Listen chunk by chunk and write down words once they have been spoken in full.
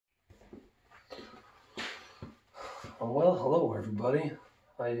Well, hello everybody.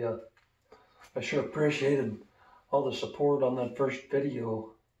 I sure appreciated all the support on that first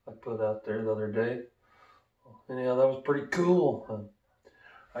video I put out there the other day. And yeah, that was pretty cool.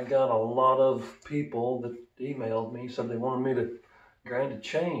 I got a lot of people that emailed me, said they wanted me to grind a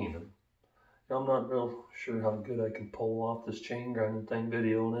chain. And I'm not real sure how good I can pull off this chain grinding thing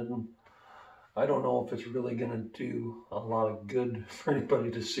videoing it. And I don't know if it's really going to do a lot of good for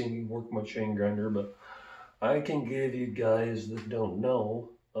anybody to see me work my chain grinder, but I can give you guys that don't know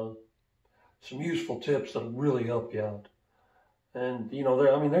some useful tips that'll really help you out. And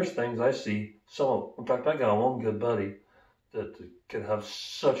there's things I see. In fact, I got one good buddy that could have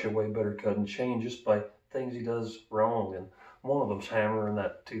such a way better cutting chain just by things he does wrong. And one of them's hammering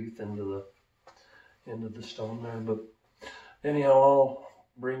that tooth into the stone there. But anyhow, I'll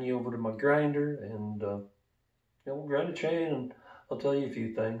bring you over to my grinder and we'll grind a chain and I'll tell you a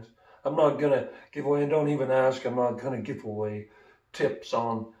few things. I'm not going to give away, and don't even ask, I'm not going to give away tips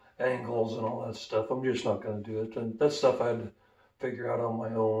on angles and all that stuff. I'm just not going to do it. And that stuff I had to figure out on my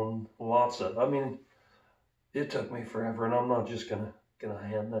own. It took me forever, and I'm not just going to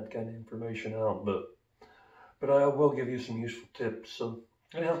hand that kind of information out. But I will give you some useful tips. So,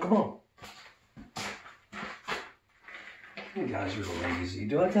 anyhow, come on. You guys are lazy.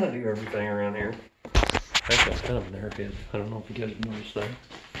 Do I kind of do everything around here? Actually, I'm kind of an airhead. I don't know if you guys noticed that.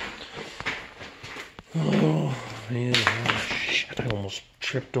 Oh, man. Oh, shit. I almost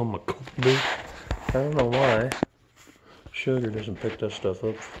tripped on my coat boot. I don't know why. Sugar doesn't pick that stuff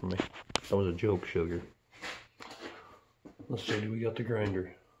up for me. That was a joke, Sugar. Let's see, do we got the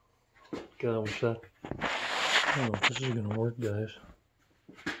grinder? God, what's that? I don't know if this is going to work, guys.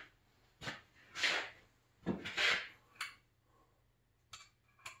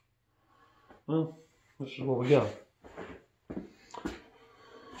 Well, this is what we got.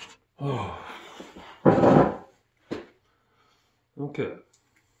 Oh. Okay.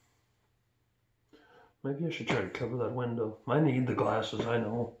 Maybe I should try to cover that window. I need the glasses, I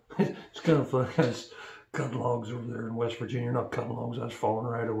know. It's kind of fun. I was cutting logs over there in West Virginia. Not cutting logs, I was falling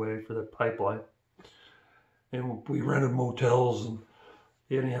right away for that pipeline. And we rented motels, and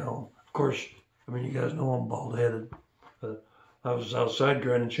anyhow, of course, you guys know I'm bald-headed. But I was outside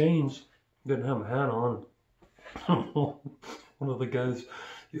grinding chains, didn't have a hat on. One of the guys,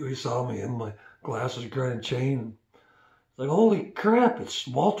 he saw me in my glasses grinding chain. Like, holy crap, it's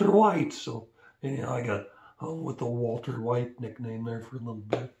Walter White. So anyhow, I got with the Walter White nickname there for a little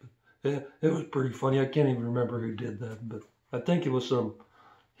bit. But yeah, it was pretty funny. I can't even remember who did that, but I think it was some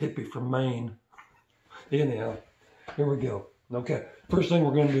hippie from Maine. Anyhow, here we go. Okay, first thing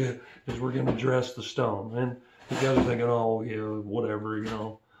we're going to do is we're going to dress the stone. And you guys are thinking, oh, yeah, whatever,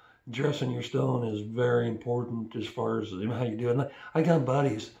 Dressing your stone is very important as far as how you do it. And I got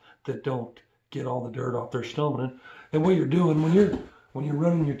buddies that don't get all the dirt off their stone. And what you're doing when you're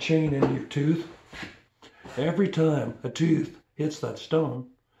running your chain into your tooth, every time a tooth hits that stone,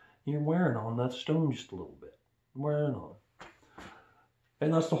 you're wearing on that stone just a little bit. Wearing on it.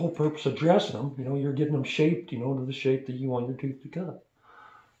 And that's the whole purpose of dressing them. You're getting them shaped, to the shape that you want your tooth to cut.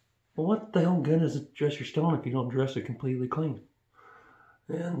 Well, what the hell good is it to dress your stone if you don't dress it completely clean?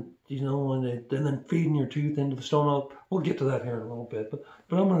 And, and then feeding your tooth into the stone. We'll get to that here in a little bit. But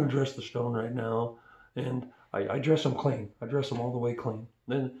I'm going to dress the stone right now. And I dress them clean. I dress them all the way clean.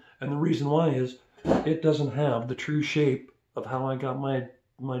 And the reason why is it doesn't have the true shape of how I got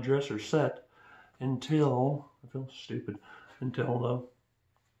my dresser set until, I feel stupid, until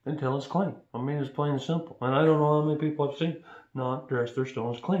it's clean. It's plain and simple. And I don't know how many people I've seen not dress their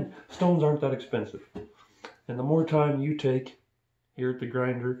stones clean. Stones aren't that expensive. And the more time you take here at the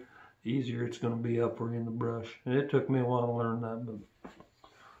grinder, the easier it's going to be up for you in the brush. And it took me a while to learn that, but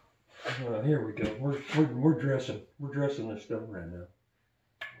here we go. We're dressing this stone right now.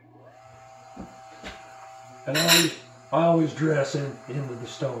 And I always dress into the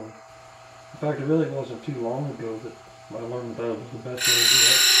stone. In fact, it really wasn't too long ago that I learned that was the best way to do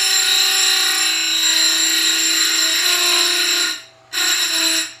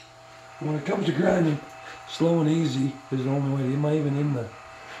it. When it comes to grinding, slow and easy is the only way.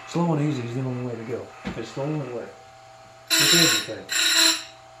 Slow and easy is the only way to go. It's the only way. With everything.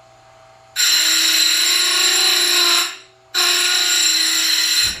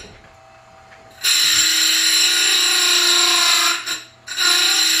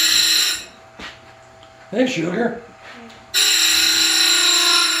 Hey, Sugar.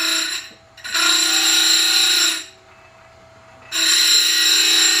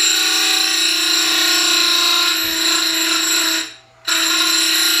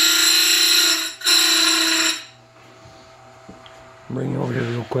 Bring you over here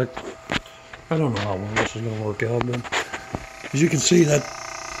real quick. I don't know how well this is going to work out, but as you can see, that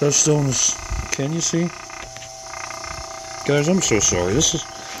stone is, can you see? Guys, I'm so sorry. This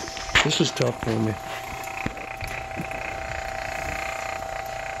is tough for me.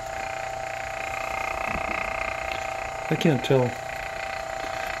 I can't tell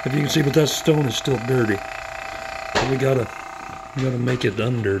if you can see, but that stone is still dirty. So we gotta make it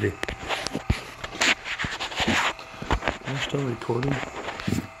undirty. I'm still recording.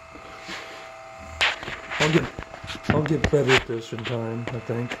 I'll get better at this in time, I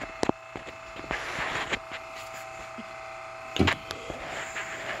think.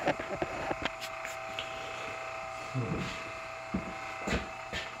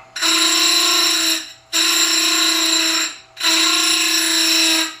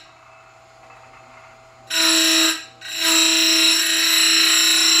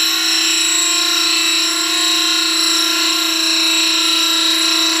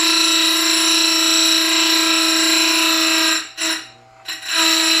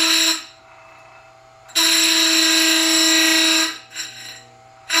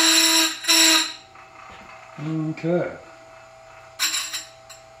 Okay.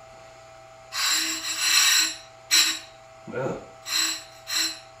 Yeah.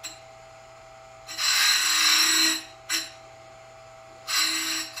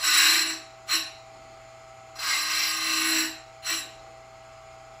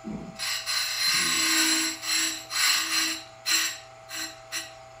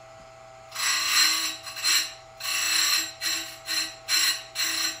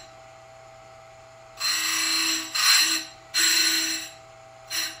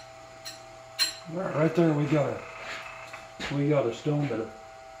 Right there, we got a stone that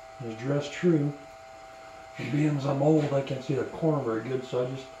is dressed true. And being as I'm old, I can't see the corner very good, so I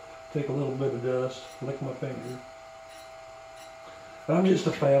just take a little bit of dust, lick my finger. I'm just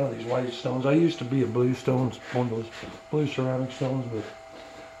a fan of these white stones. I used to be a blue stones, one of those blue ceramic stones, but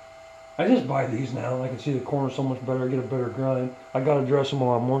I just buy these now. I can see the corner so much better. I get a better grind. I got to dress them a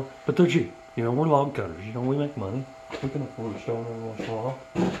lot more, but they're cheap. You know, we're log cutters. You know, we make money. We can afford a stone every once in a while.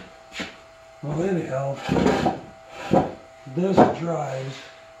 Well, anyhow, this drives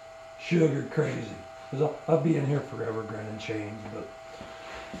sugar crazy. Cause I'll be in here forever grinding chains,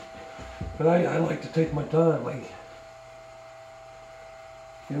 but I like to take my time. Like,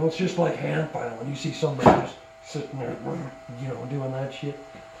 you know, it's just like hand filing. You see somebody just sitting there, you know, doing that shit.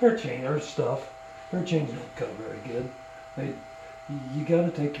 Their chains don't cut very good. You got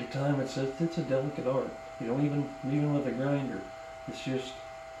to take your time. It's a delicate art. You know, even with a grinder, it's just.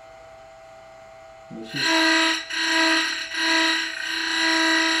 Just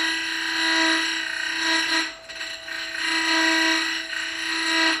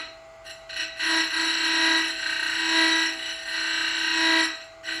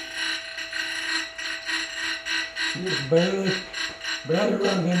barely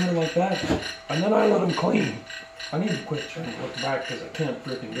run in there like that, and then I let them clean. I need to quit trying to look back because I can't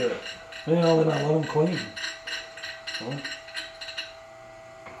freaking do it. You know, then I let them clean. Well,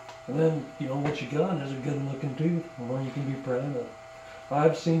 and then, you know, what you got is a good looking tooth, and one you can be proud of.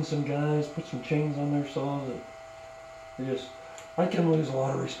 I've seen some guys put some chains on their saws that I can lose a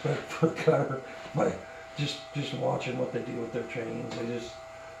lot of respect for a cutter by just watching what they do with their chains.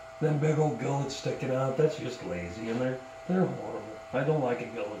 Them big old gullets sticking out, that's just lazy, and they're horrible. I don't like a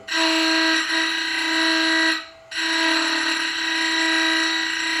gullet.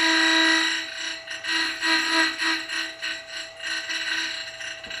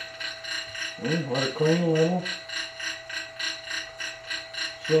 Let it clean a little.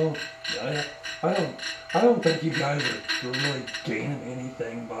 So I don't think you guys are really gaining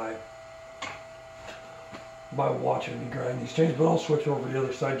anything by watching me grind these chains, but I'll switch over to the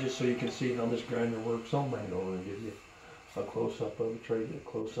other side just so you can see how this grinder works. I'll bend over and give you a close-up of it, try to get a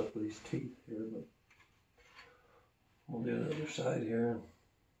close-up of these teeth here, but we'll do the other side here.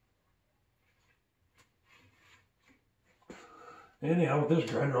 Anyhow, with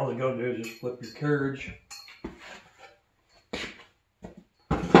this grinder, all you gotta do is just flip your carriage.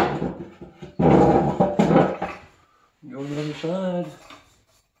 Go to the other side.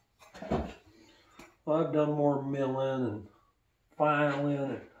 I've done more milling and filing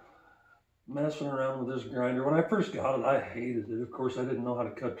and messing around with this grinder. When I first got it, I hated it. Of course, I didn't know how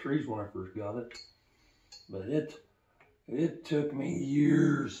to cut trees when I first got it. But it took me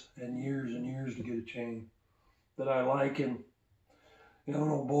years and years and years to get a chain that I like. And, you know, an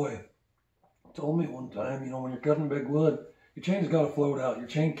old boy told me one time, you know, when you're cutting big wood, your chain's got to float out. Your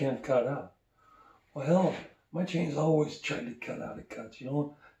chain can't cut out. Well, hell, my chain's always tried to cut out of cuts. You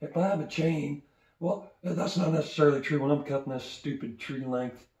know, if I have a chain, well, that's not necessarily true when I'm cutting this stupid tree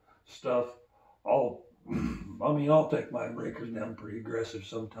length stuff. I'll take my breakers down pretty aggressive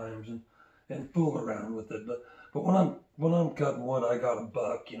sometimes and fool around with it. But when I'm cutting wood, I got a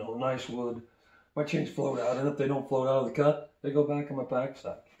buck, nice wood. My chains float out, and if they don't float out of the cut, they go back in my pack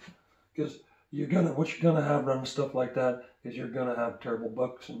sack. Because what you're gonna have running stuff like that is you're gonna have terrible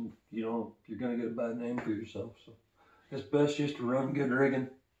bucks, and you're gonna get a bad name for yourself. So it's best just to run good rigging.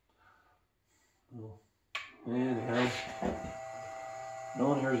 Anyhow,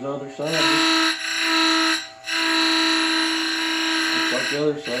 here's the other side. Just like the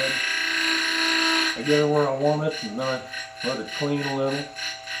other side. I get it where I want it, and then I let it clean a little.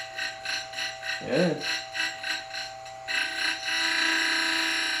 Yeah.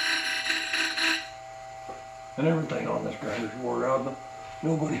 And everything on this grinder's wore out.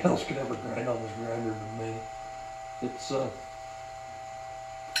 Nobody else could ever grind on this grinder than me. It's done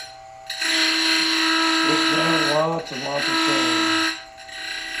lots and lots of sand.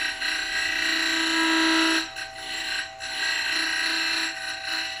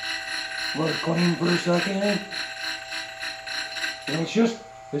 Let it clean for a second.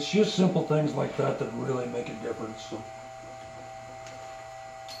 It's just simple things like that that really make a difference. So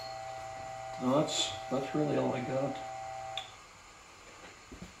that's really all I got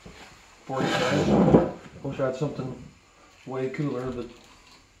for you guys. Wish I had something way cooler, but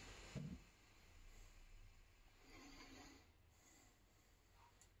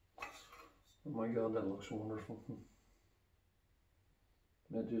oh my God, that looks wonderful.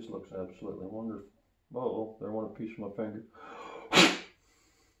 That just looks absolutely wonderful. Uh-oh, there went a piece of my finger.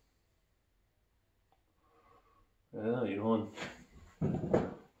 Yeah,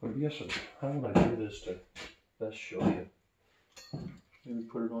 I guess how would I do this to best show you? Maybe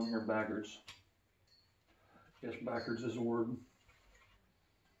put it on here backwards. Yes, backwards is a word.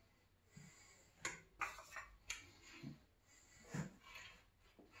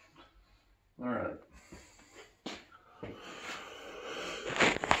 All right.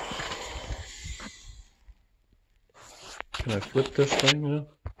 Can I flip this thing now?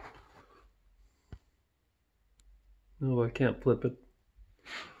 No, I can't flip it.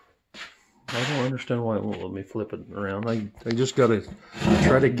 I don't understand why it won't let me flip it around. I just gotta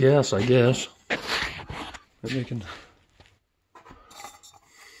try to guess, I guess. Maybe I can.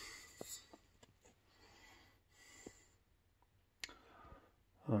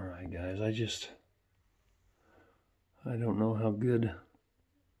 Alright guys, I don't know how good.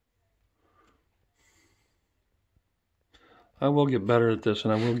 I will get better at this,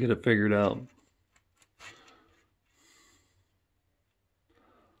 and I will get it figured out.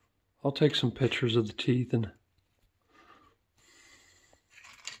 I'll take some pictures of the teeth and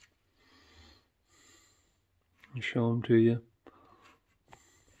show them to you.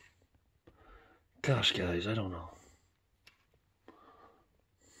 Gosh, guys, I don't know.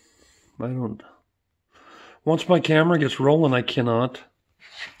 Once my camera gets rolling, I cannot.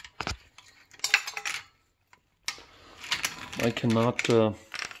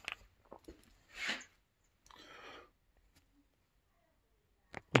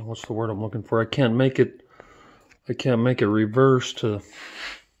 What's the word I'm looking for? I can't make it reverse to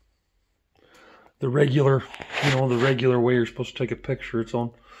the regular, the regular way you're supposed to take a picture. It's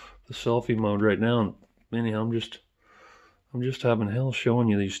on the selfie mode right now. And anyhow, I'm just having hell showing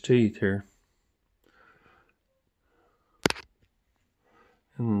you these teeth here.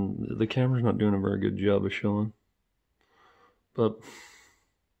 And the camera's not doing a very good job of showing. But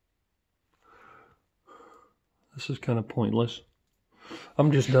this is kind of pointless.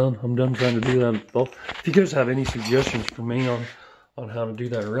 I'm just done. I'm done trying to do that. Well, if you guys have any suggestions for me on how to do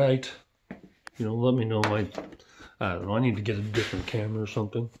that right, let me know. I don't know. I need to get a different camera or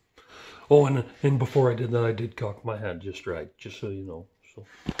something. Oh, and before I did that, I did cock my hat just right, just so you know. So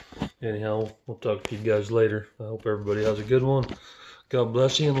anyhow, we'll talk to you guys later. I hope everybody has a good one. God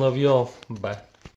bless you and love you all. Bye.